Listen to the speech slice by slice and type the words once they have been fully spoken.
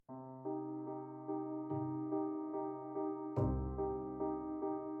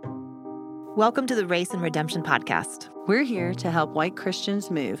Welcome to the Race and Redemption Podcast. We're here to help white Christians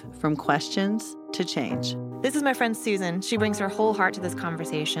move from questions to change. This is my friend Susan. She brings her whole heart to this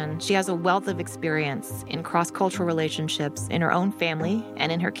conversation. She has a wealth of experience in cross-cultural relationships in her own family and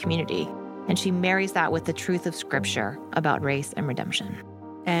in her community. And she marries that with the truth of Scripture about race and redemption.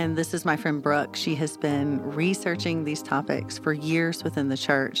 And this is my friend Brooke. She has been researching these topics for years within the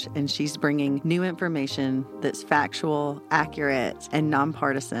church, and she's bringing new information that's factual, accurate, and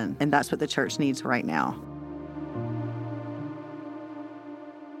nonpartisan. And that's what the church needs right now.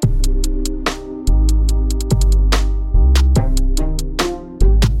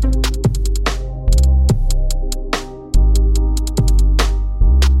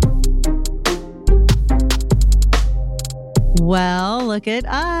 Well, look at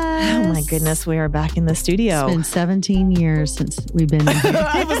us. Oh my goodness, we are back in the studio. It's been 17 years since we've been in here.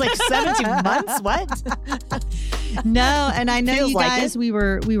 I was like 17 months? What? No, and I know Feels you like guys, it. we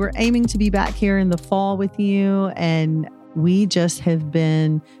were aiming to be back here in the fall with you, and we just have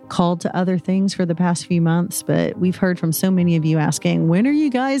been called to other things for the past few months, but we've heard from so many of you asking, when are you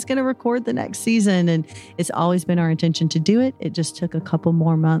guys going to record the next season? And it's always been our intention to do it. It just took a couple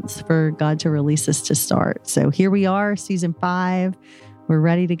more months for God to release us to start. So here we are, season 5. We're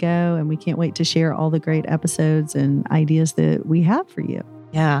ready to go, and we can't wait to share all the great episodes and ideas that we have for you.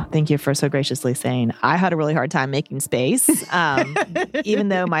 Yeah, thank you for so graciously saying. I had a really hard time making space, even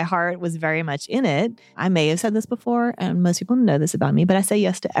though my heart was very much in it. I may have said this before, and most people know this about me, but I say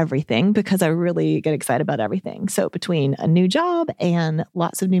yes to everything because I really get excited about everything. So between a new job and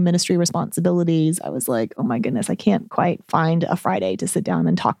lots of new ministry responsibilities, I was like, oh my goodness, I can't quite find a Friday to sit down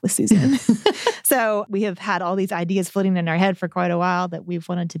and talk with Susan. So we have had all these ideas floating in our head for quite a while that we've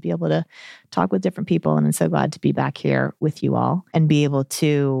wanted to be able to talk with different people. And I'm so glad to be back here with you all and be able to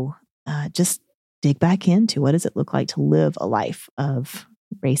just dig back into what does it look like to live a life of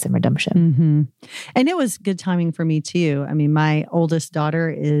race and redemption. Mm-hmm. And it was good timing for me too. I mean, my oldest daughter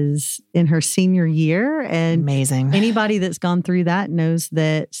is in her senior year, and amazing. Anybody that's gone through that knows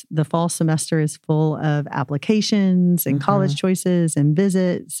that the fall semester is full of applications and college choices and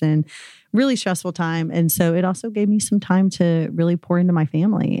visits and really stressful time. And so it also gave me some time to really pour into my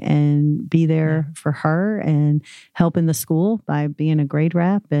family and be there for her and help in the school by being a grade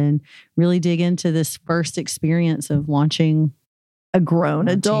rep and really dig into this first experience of launching a grown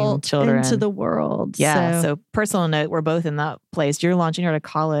adult children into the world. Yeah. So personal note, we're both in that place. You're launching her to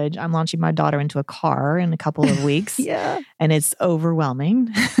college. I'm launching my daughter into a car in a couple of weeks. Yeah. And it's overwhelming.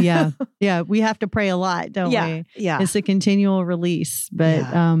 Yeah. Yeah. We have to pray a lot, don't we? Yeah. It's a continual release, but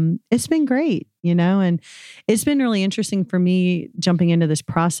it's been great, you know, and it's been really interesting for me jumping into this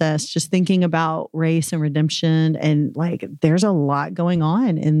process, just thinking about race and redemption. And like, there's a lot going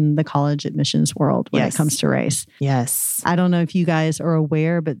on in the college admissions world when it comes to race. Yes. I don't know if you guys are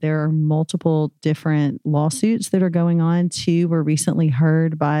aware, but there are multiple different lawsuits that are going on. 2 were recently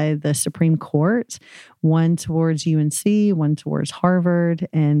heard by the Supreme Court, one towards UNC, one towards Harvard.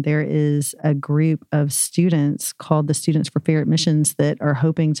 And there is a group of students called the Students for Fair Admissions that are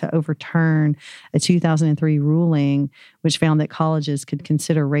hoping to overturn a 2003 ruling which found that colleges could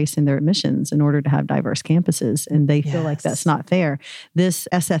consider race in their admissions in order to have diverse campuses. And they feel like that's not fair. This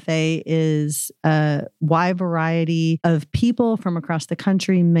SFA is a wide variety of people from across the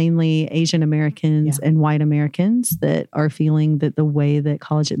country, mainly Asian Americans and white Americans, that are feeling that the way that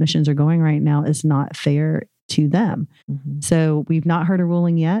college admissions are going right now is not fair to them. So we've not heard a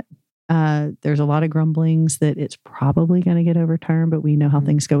ruling yet. There's a lot of grumblings that it's probably going to get overturned, but we know how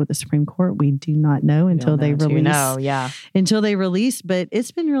things go with the Supreme Court. We do not know until they release. Until they release. But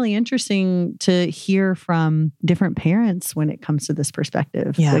it's been really interesting to hear from different parents when it comes to this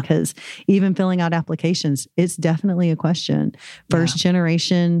perspective. Because even filling out applications, it's definitely a question. First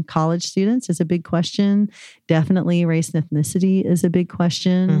generation college students is a big question. Definitely race and ethnicity is a big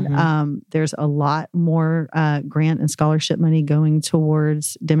question. There's a lot more grant and scholarship money going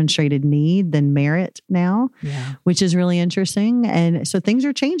towards demonstrated need than merit now, which is really interesting. And so things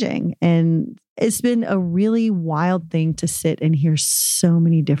are changing. And it's been a really wild thing to sit and hear so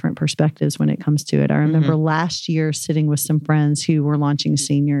many different perspectives when it comes to it. I remember last year sitting with some friends who were launching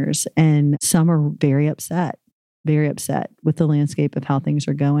seniors, and some are very upset with the landscape of how things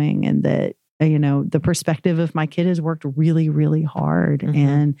are going, and that, you know, the perspective of my kid has worked really, really hard.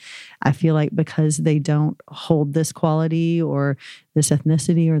 And I feel like because they don't hold this quality or this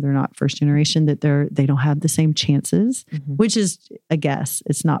ethnicity, or they're not first generation, that they don't have the same chances, which is a guess.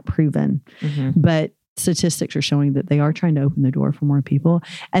 It's not proven. But statistics are showing that they are trying to open the door for more people.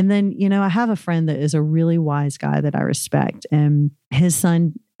 And then, you know, I have a friend that is a really wise guy that I respect, and his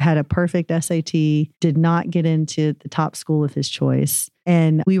son had a perfect SAT, did not get into the top school of his choice.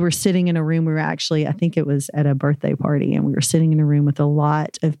 And we were sitting in a room. We were actually, I think it was at a birthday party, and we were sitting in a room with a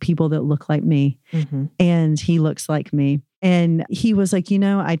lot of people that look like me. And he looks like me. And he was like,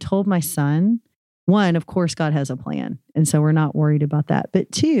 I told my son, one, of course, God has a plan. And so we're not worried about that.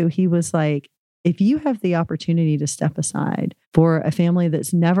 But two, he was like, if you have the opportunity to step aside for a family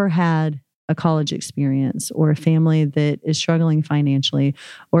that's never had a college experience, or a family that is struggling financially,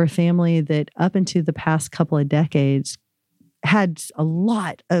 or a family that up into the past couple of decades had a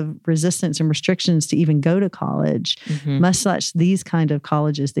lot of resistance and restrictions to even go to college, much less these kind of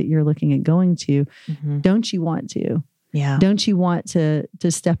colleges that you're looking at going to, don't you want to? Yeah. Don't you want to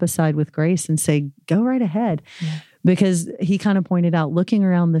step aside with grace and say, go right ahead? Yeah. Because he kind of pointed out, looking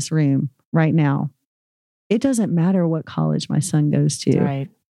around this room right now, it doesn't matter what college my son goes to. Right.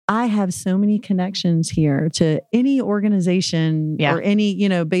 I have so many connections here to any organization or any,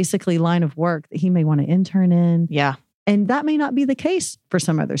 basically line of work that he may want to intern in. Yeah. And that may not be the case for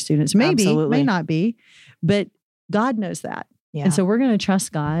some other students. Maybe, Absolutely. may not be, but God knows that. Yeah. And so we're going to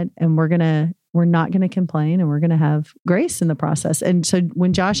trust God, and we're not going to complain, and we're going to have grace in the process. And so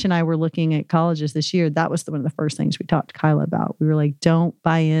when Josh and I were looking at colleges this year, that was one of the first things we talked to Kyla about. We were like, don't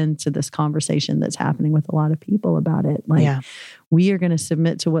buy into this conversation that's happening with a lot of people about it. Like, we are going to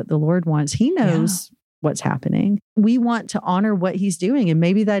submit to what the Lord wants. He knows what's happening. We want to honor what he's doing. And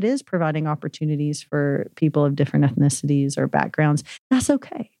maybe that is providing opportunities for people of different ethnicities or backgrounds. That's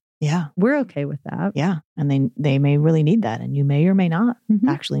okay. Yeah. We're okay with that. Yeah. And they may really need that. And you may or may not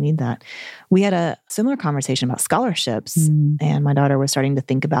actually need that. We had a similar conversation about scholarships. And my daughter was starting to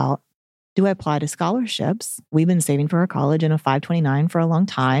think about, do I apply to scholarships? We've been saving for her college in a 529 for a long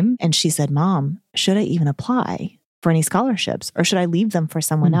time. And she said, Mom, should I even apply for any scholarships? Or should I leave them for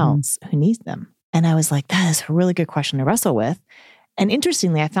someone else who needs them? And I was like, that is a really good question to wrestle with. And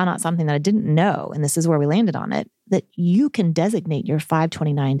interestingly, I found out something that I didn't know, and this is where we landed on it, that you can designate your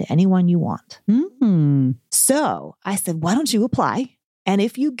 529 to anyone you want. So I said, why don't you apply? And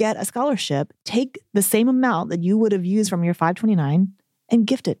if you get a scholarship, take the same amount that you would have used from your 529 and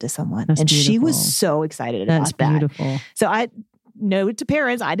gift it to someone. That's beautiful. She was so excited about that. That's beautiful. So I note to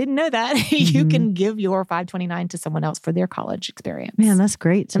parents, I didn't know that. You can give your 529 to someone else for their college experience. Man, that's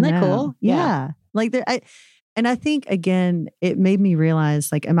great to know. Isn't that cool? Yeah. Like I think, again, it made me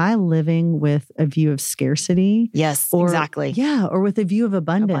realize, like, am I living with a view of scarcity? Yes, or, exactly. Yeah, or with a view of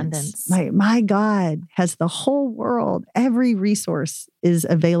abundance. Like, my God has the whole world. Every resource is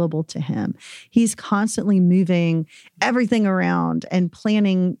available to him. He's constantly moving everything around and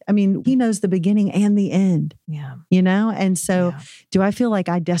planning. I mean, he knows the beginning and the end. Yeah. And so do I feel like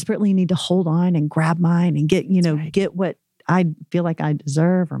I desperately need to hold on and grab mine and get, get what I feel like I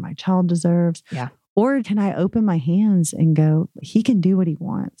deserve or my child deserves? Yeah. Or can I open my hands and go, he can do what he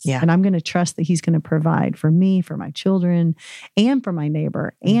wants. Yeah. And I'm going to trust that he's going to provide for me, for my children, and for my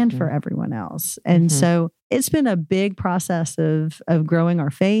neighbor, and for everyone else. And so it's been a big process of growing our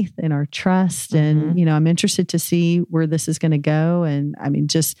faith and our trust. And, I'm interested to see where this is going to go. And I mean,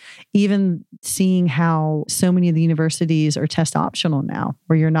 just even seeing how so many of the universities are test optional now,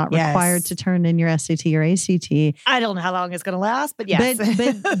 where you're not required to turn in your SAT or ACT. I don't know how long it's going to last, but yes.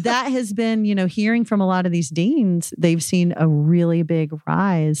 But that has been, hearing from a lot of these deans, they've seen a really big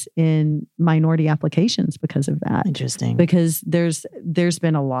rise in minority applications because of that. Interesting. Because there's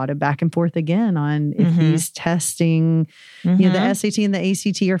been a lot of back and forth again on if these testing, the SAT and the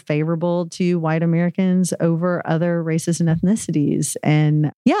ACT are favorable to white Americans over other races and ethnicities.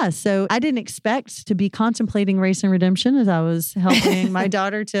 And so I didn't expect to be contemplating Race and Redemption as I was helping my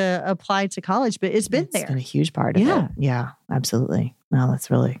daughter to apply to college, but it's been there. It's been a huge part of it. Yeah, absolutely. No, that's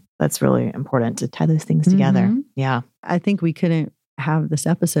really important to tie those things together. Yeah. I think we couldn't have this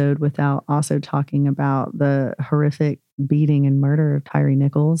episode without also talking about the horrific beating and murder of Tyre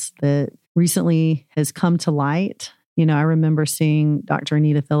Nichols that recently has come to light. I remember seeing Dr.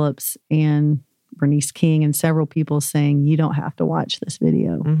 Anita Phillips and Bernice King and several people saying, you don't have to watch this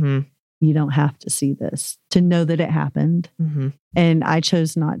video. You don't have to see this to know that it happened. And I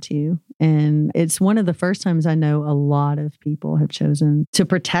chose not to. And it's one of the first times I know a lot of people have chosen to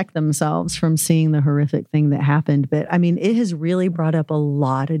protect themselves from seeing the horrific thing that happened. But I mean, it has really brought up a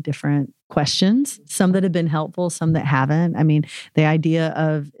lot of different questions, some that have been helpful, some that haven't. I mean, the idea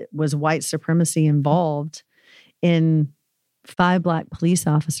of, was white supremacy involved in 5 Black police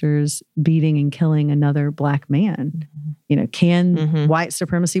officers beating and killing another Black man? Can white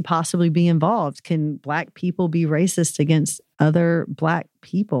supremacy possibly be involved? Can Black people be racist against other Black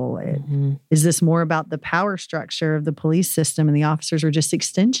people? Is this more about the power structure of the police system and the officers are just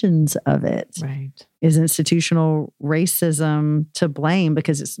extensions of it? Right. Is institutional racism to blame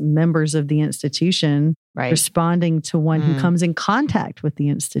because it's members of the institution responding to one who comes in contact with the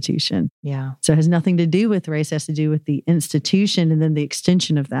institution? Yeah. So it has nothing to do with race, it has to do with the institution, and then the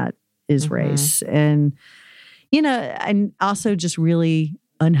extension of that is race. And, and also just really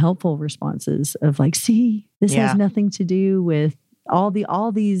unhelpful responses of like, see, this has nothing to do with all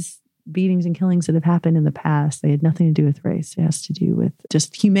these beatings and killings that have happened in the past. They had nothing to do with race. It has to do with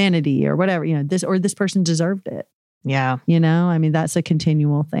just humanity or whatever, this person deserved it. Yeah. That's a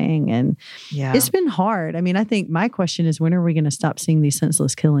continual thing. And it's been hard. I think my question is, when are we going to stop seeing these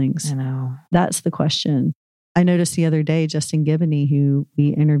senseless killings? I know. That's the question. I noticed the other day, Justin Giboney, who we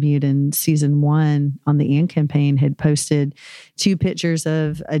interviewed in season 1 on the AND campaign, had posted 2 pictures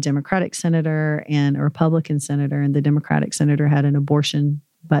of a Democratic senator and a Republican senator. And the Democratic senator had an abortion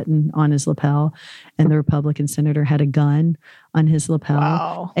button on his lapel, and the Republican senator had a gun on his lapel.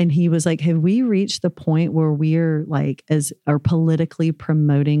 Wow. And he was like, have we reached the point where we're like, are politically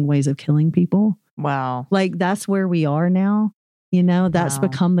promoting ways of killing people? Wow. Like, that's where we are now. That's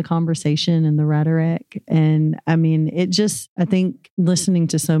become the conversation and the rhetoric. And I think listening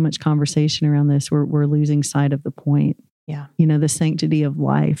to so much conversation around this, we're losing sight of the point. Yeah. The sanctity of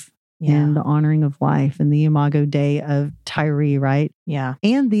life and the honoring of life and the Imago Dei of Tyree, right? Yeah.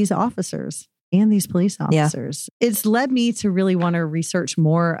 And these officers and these police officers. Yeah. It's led me to really want to research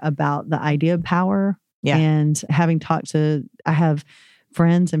more about the idea of power. Yeah. And having I have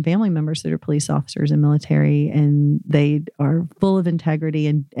friends and family members that are police officers and military, and they are full of integrity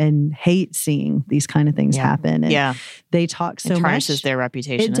and hate seeing these kind of things happen. And they talk so much. It tarnishes their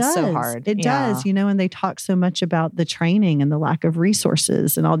reputation. It's so hard. It does, and they talk so much about the training and the lack of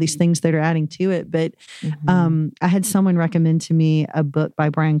resources and all these things that are adding to it. But I had someone recommend to me a book by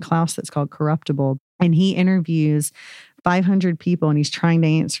Brian Klaus that's called Corruptible. And he interviews 500 people, and he's trying to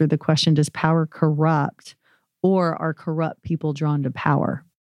answer the question, does power corrupt? Or are corrupt people drawn to power?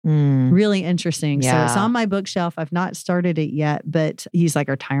 Really interesting. Yeah. So it's on my bookshelf. I've not started it yet, but he's like,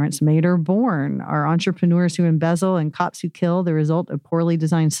 are tyrants made or born? Are entrepreneurs who embezzle and cops who kill the result of poorly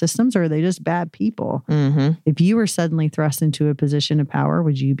designed systems, or are they just bad people? If you were suddenly thrust into a position of power,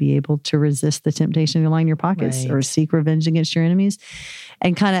 would you be able to resist the temptation to line your pockets or seek revenge against your enemies?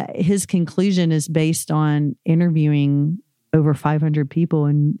 And kind of his conclusion is based on interviewing over 500 people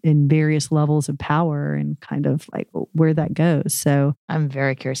in various levels of power and kind of like where that goes. So I'm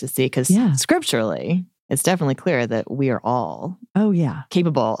very curious to see, because scripturally, it's definitely clear that we are all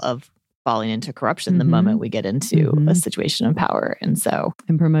capable of falling into corruption the moment we get into a situation of power. And so,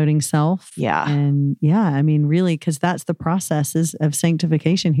 and promoting self. Yeah. And really, because that's the process of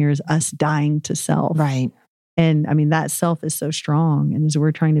sanctification here, is us dying to self. Right. And that self is so strong. And as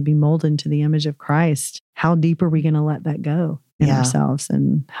we're trying to be molded into the image of Christ, how deep are we going to let that go in ourselves?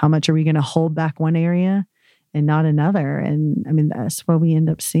 And how much are we going to hold back one area and not another? And that's why we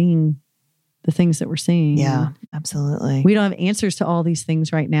end up seeing the things that we're seeing. Yeah, absolutely. We don't have answers to all these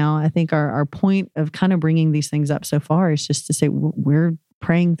things right now. I think our point of kind of bringing these things up so far is just to say we're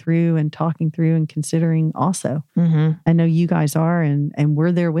praying through and talking through and considering also. I know you guys are, and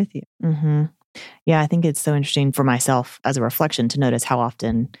we're there with you. Yeah, I think it's so interesting for myself as a reflection to notice how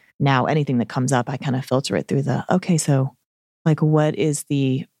often now anything that comes up, I kind of filter it through so like, what is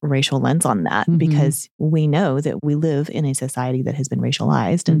the racial lens on that? Because we know that we live in a society that has been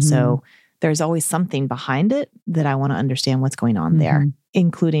racialized. And so there's always something behind it that I want to understand what's going on there,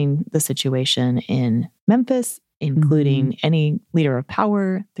 including the situation in Memphis, including any leader of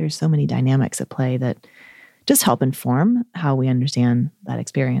power. There's so many dynamics at play that just help inform how we understand that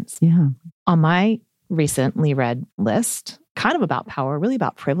experience. Yeah. On my recently read list, kind of about power, really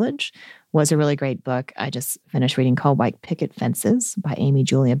about privilege, was a really great book I just finished reading called White Picket Fences by Amy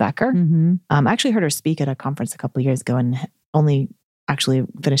Julia Becker. I actually heard her speak at a conference a couple of years ago and only actually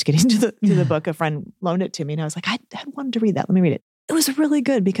finished getting to the book. A friend loaned it to me and I was like, I wanted to read that. Let me read it. It was really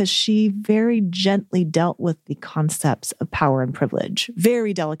good because she very gently dealt with the concepts of power and privilege,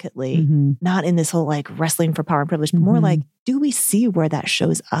 very delicately, not in this whole like wrestling for power and privilege, but more like, do we see where that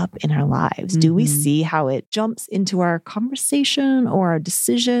shows up in our lives? Do we see how it jumps into our conversation or our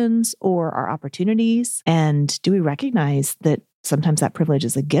decisions or our opportunities? And do we recognize that sometimes that privilege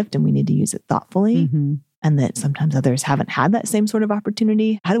is a gift and we need to use it thoughtfully? And that sometimes others haven't had that same sort of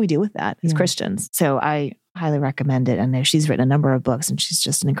opportunity? How do we deal with that as Christians? So I highly recommend it. I know she's written a number of books and she's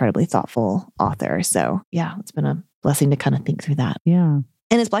just an incredibly thoughtful author. So yeah, it's been a blessing to kind of think through that. Yeah.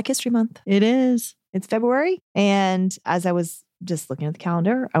 And it's Black History Month. It is. It's February. And as I was just looking at the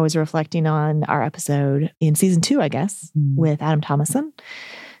calendar, I was reflecting on our episode in season 2, I guess, with Adam Thomason,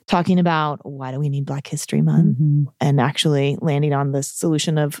 talking about why do we need Black History Month, and actually landing on the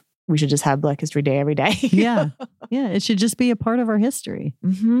solution of we should just have Black History Day every day. Yeah. It should just be a part of our history.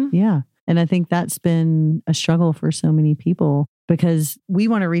 Yeah. And I think that's been a struggle for so many people because we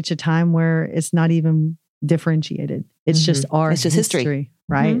want to reach a time where it's not even differentiated. It's just our history,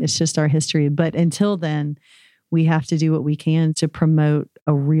 right? It's just our history. But until then, we have to do what we can to promote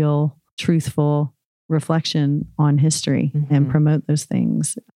a real, truthful reflection on history and promote those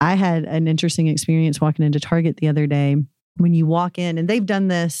things. I had an interesting experience walking into Target the other day. When you walk in, and they've done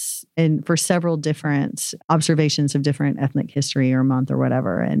this for several different observations of different ethnic history or month or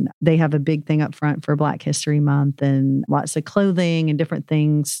whatever. And they have a big thing up front for Black History Month and lots of clothing and different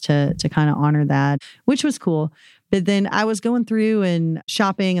things to kind of honor that, which was cool. But then I was going through and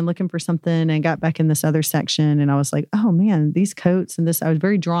shopping and looking for something and got back in this other section. And I was like, oh man, these coats and this, I was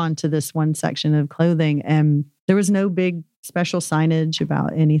very drawn to this one section of clothing. And there was no big special signage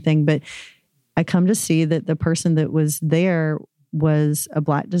about anything, but I come to see that the person that was there was a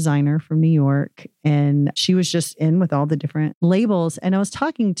Black designer from New York, and she was just in with all the different labels. And I was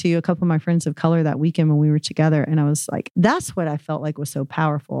talking to a couple of my friends of color that weekend when we were together, and I was like, that's what I felt like was so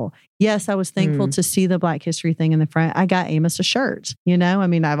powerful. Yes, I was thankful to see the Black History thing in the front. I got Amos a shirt, I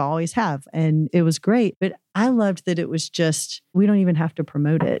mean, I've always have, and it was great. But I loved that it was just, we don't even have to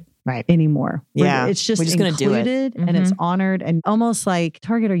promote it anymore. Yeah. It's just we're just included and it's honored, and almost like,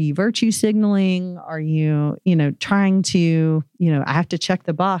 Target, are you virtue signaling? Are you, trying to, I have to check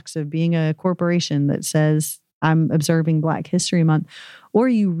the box of being a corporation that says I'm observing Black History Month? Or are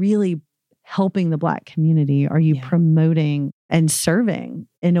you really helping the Black community? Are you promoting and serving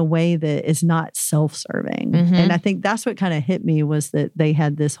in a way that is not self-serving? And I think that's what kind of hit me, was that they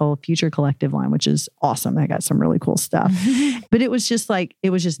had this whole Future Collective line, which is awesome. I got some really cool stuff. But it was just like, it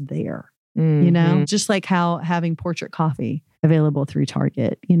was just there, just like how having Portrait Coffee available through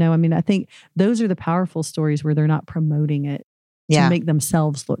Target, I mean, I think those are the powerful stories where they're not promoting it to make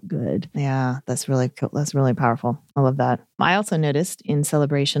themselves look good. Yeah, that's really cool. That's really powerful. I love that. I also noticed in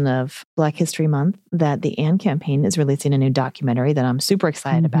celebration of Black History Month that the AND campaign is releasing a new documentary that I'm super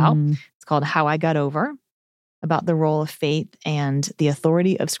excited about. It's called How I Got Over, about the role of faith and the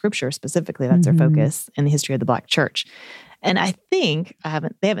authority of Scripture specifically. That's their focus in the history of the Black church. And I think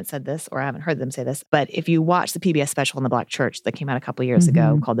they haven't said this, or I haven't heard them say this, but if you watch the PBS special on the Black church that came out a couple of years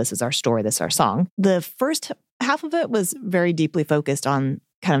ago called This Is Our Story, This Is Our Song, the first half of it was very deeply focused on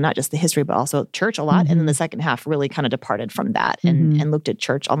kind of not just the history, but also church a lot. And then the second half really kind of departed from that and looked at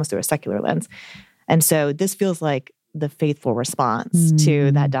church almost through a secular lens. And so this feels like the faithful response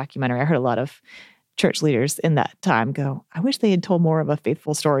to that documentary. I heard a lot of church leaders in that time go, I wish they had told more of a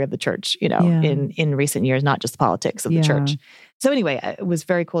faithful story of the church, in recent years, not just the politics of the church. So anyway, it was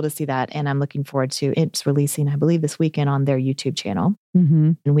very cool to see that. And I'm looking forward to it's releasing, I believe, this weekend on their YouTube channel.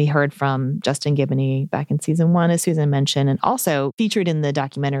 And we heard from Justin Giboney back in season 1, as Susan mentioned. And also featured in the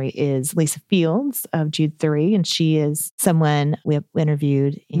documentary is Lisa Fields of Jude 3. And she is someone we have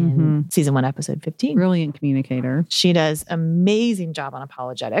interviewed in season 1, episode 15. Brilliant communicator. She does an amazing job on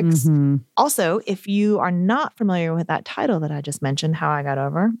apologetics. Also, if you are not familiar with that title that I just mentioned, How I Got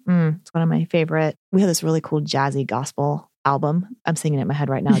Over, it's one of my favorite. We have this really cool jazzy gospel album. I'm singing it in my head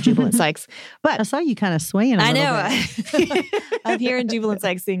right now, Jubilant Sykes. But I saw you kind of swaying a little bit. I'm hearing Jubilant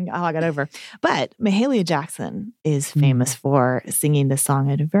Sykes sing How I Got Over. But Mahalia Jackson is famous for singing this song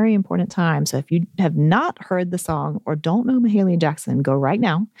at a very important time. So if you have not heard the song or don't know Mahalia Jackson, go right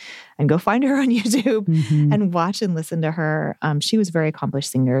now and go find her on YouTube and watch and listen to her. She was a very accomplished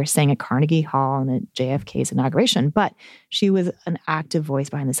singer, sang at Carnegie Hall and at JFK's inauguration, but she was an active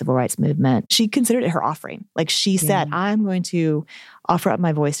voice behind the civil rights movement. She considered it her offering. Like she said, I'm going to offer up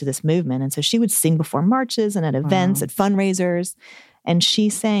my voice to this movement. And so she would sing before marches and at events, at fundraisers. And she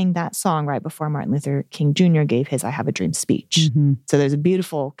sang that song right before Martin Luther King Jr. gave his I Have a Dream speech. So there's a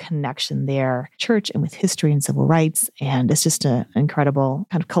beautiful connection there, church and with history and civil rights. And it's just an incredible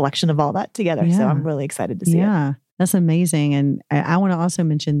kind of collection of all that together. So I'm really excited to see it. That's amazing. And I want to also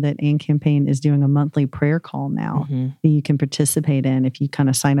mention that AND Campaign is doing a monthly prayer call now that you can participate in if you kind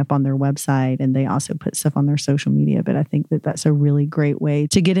of sign up on their website, and they also put stuff on their social media. But I think that that's a really great way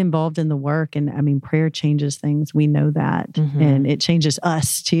to get involved in the work. And I mean, prayer changes things. We know that. And it changes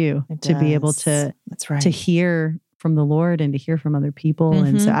us too, to be able to, to hear from the Lord and to hear from other people.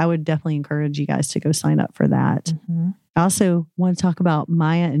 And so I would definitely encourage you guys to go sign up for that. I also want to talk about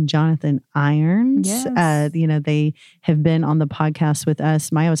Maya and Jonathan Irons. They have been on the podcast with us.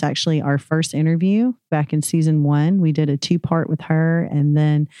 Maya was actually our first interview back in season 1. We did a 2-part with her, and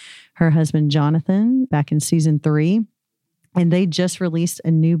then her husband, Jonathan, back in season 3. And they just released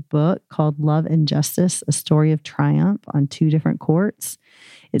a new book called Love and Justice, A Story of Triumph on 2 different courts.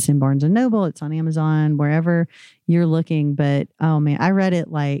 It's in Barnes & Noble. It's on Amazon, wherever you're looking. But, oh man, I read it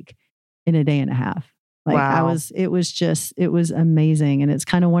like in a day and a half. Like wow. it was amazing. And it's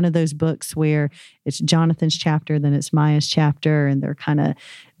kind of one of those books where it's Jonathan's chapter, then it's Maya's chapter, and they're kind of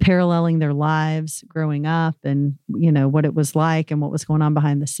paralleling their lives growing up and, you know, what it was like and what was going on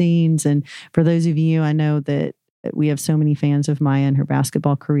behind the scenes. And for those of you, I know that we have so many fans of Maya and her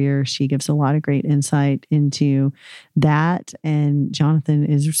basketball career. She gives a lot of great insight into that. And Jonathan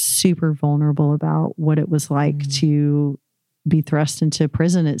is super vulnerable about what it was like to be thrust into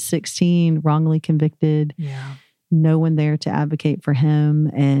prison at 16, wrongly convicted, no one there to advocate for him.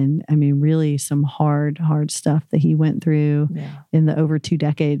 And I mean, really some hard stuff that he went through in the over 2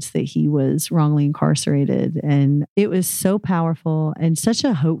 decades that he was wrongly incarcerated. And it was so powerful and such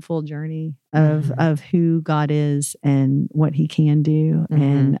a hopeful journey of who God is and what he can do.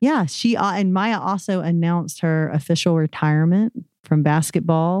 And she and Maya also announced her official retirement from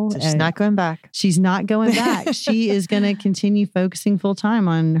basketball. So she's not going back. She's not going back. She is going to continue focusing full time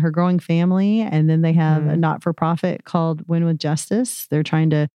on her growing family. And then they have a not-for-profit called Win with Justice. They're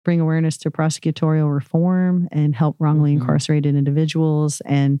trying to bring awareness to prosecutorial reform and help wrongly incarcerated individuals.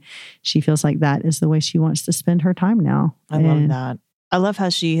 And she feels like that is the way she wants to spend her time now. I love that. I love how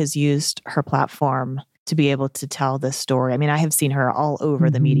she has used her platform to be able to tell this story. I mean, I have seen her all over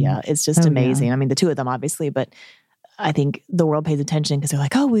the media. It's just amazing. Yeah. I mean, the 2 of them, obviously, but I think the world pays attention because they're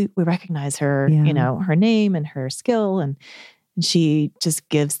like, oh, we recognize her, you know, her name and her skill. And she just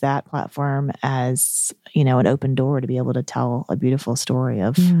gives that platform as, you know, an open door to be able to tell a beautiful story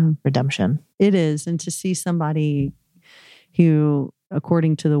of redemption. It is. And to see somebody who,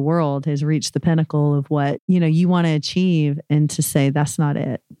 according to the world, has reached the pinnacle of what, you know, you want to achieve, and to say, that's not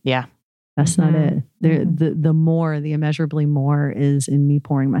it. Yeah. That's not it. The more, the immeasurably more is in me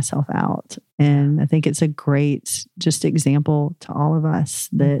pouring myself out. And I think it's a great just example to all of us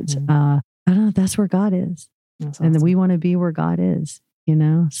that, I don't know, that's where God is. That's awesome. And that we want to be where God is, you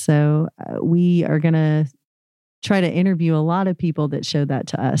know? So we are going to try to interview a lot of people that show that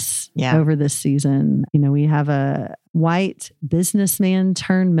to us over this season. You know, we have a white businessman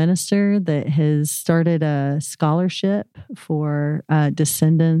turned minister that has started a scholarship for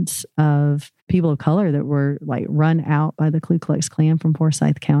descendants of people of color that were like run out by the Ku Klux Klan from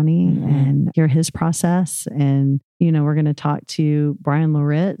Forsyth County, and hear his process. And, you know, we're going to talk to Brian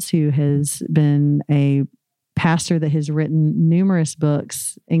Loritz, who has been a pastor that has written numerous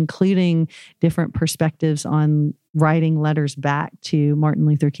books, including different perspectives on writing letters back to Martin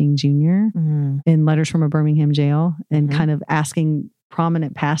Luther King Jr. In Letters from a Birmingham Jail, and kind of asking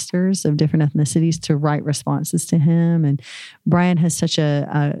prominent pastors of different ethnicities to write responses to him. And Brian has such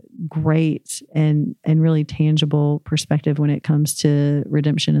a great and really tangible perspective when it comes to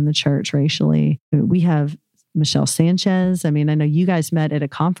redemption in the church racially. We have Michelle Sanchez. I mean, I know you guys met at a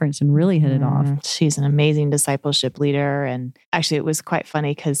conference and really hit it off. She's an amazing discipleship leader. And actually, it was quite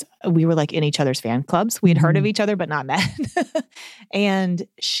funny because we were like in each other's fan clubs. We had heard of each other, but not met. And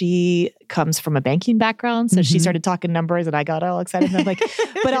she comes from a banking background. So she started talking numbers and I got all excited. And I'm like,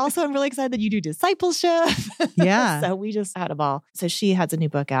 but also I'm really excited that you do discipleship. Yeah. So we just had a ball. So she has a new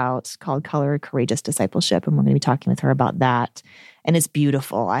book out called Color Courageous Discipleship. And we're going to be talking with her about that. And it's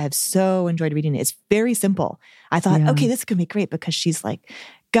beautiful. I have so enjoyed reading it. It's very simple. I thought, okay, this is going to be great because she's like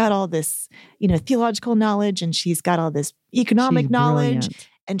got all this, you know, theological knowledge, and she's got all this economic knowledge. Brilliant.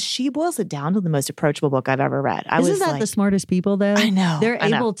 And she boils it down to the most approachable book I've ever read. Isn't that the smartest people, though? I know. They're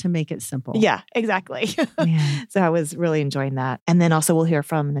able to make it simple. Yeah, exactly. So I was really enjoying that. And then also we'll hear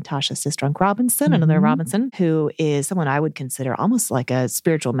from Natasha Sistrunk Robinson, another Robinson, who is someone I would consider almost like a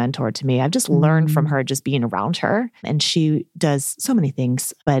spiritual mentor to me. I've just learned from her just being around her. And she does so many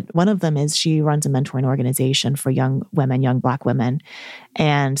things. But one of them is she runs a mentoring organization for young women, young Black women.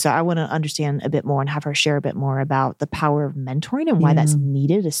 And so I want to understand a bit more and have her share a bit more about the power of mentoring and why that's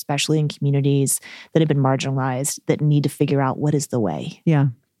needed, especially in communities that have been marginalized that need to figure out what is the way. Yeah.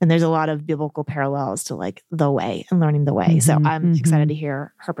 And there's a lot of biblical parallels to like the way and learning the way. So I'm excited to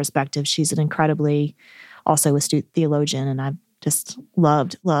hear her perspective. She's an incredibly also astute theologian, and I've just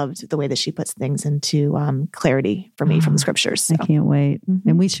loved the way that she puts things into clarity for me from the scriptures. So. I can't wait.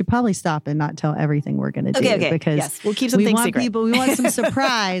 And we should probably stop and not tell everything we're going to do. Okay. Because we'll keep some things secret. We want some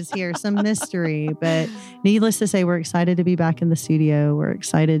surprise here, some mystery. But needless to say, we're excited to be back in the studio. We're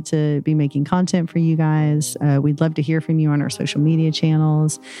excited to be making content for you guys. We'd love to hear from you on our social media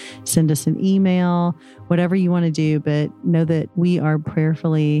channels. Send us an email, whatever you want to do. But know that we are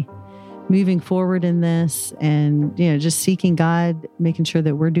prayerfully moving forward in this, and, you know, just seeking God, making sure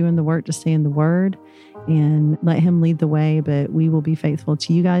that we're doing the work to stay in the Word, and let him lead the way, but we will be faithful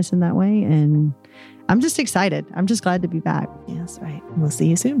to you guys in that way. And I'm just excited. I'm just glad to be back. Yes, right. We'll see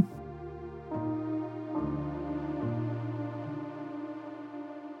you soon.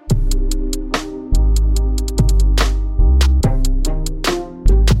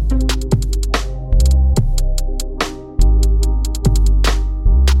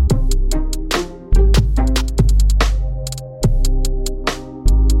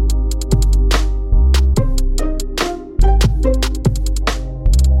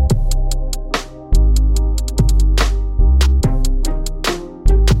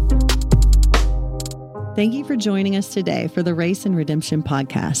 Thank you for joining us today for the Race and Redemption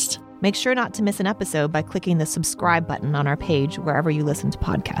podcast. Make sure not to miss an episode by clicking the subscribe button on our page wherever you listen to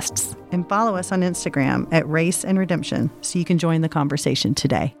podcasts. And follow us on Instagram at Race and Redemption so you can join the conversation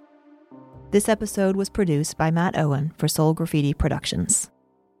today. This episode was produced by Matt Owen for Soul Graffiti Productions.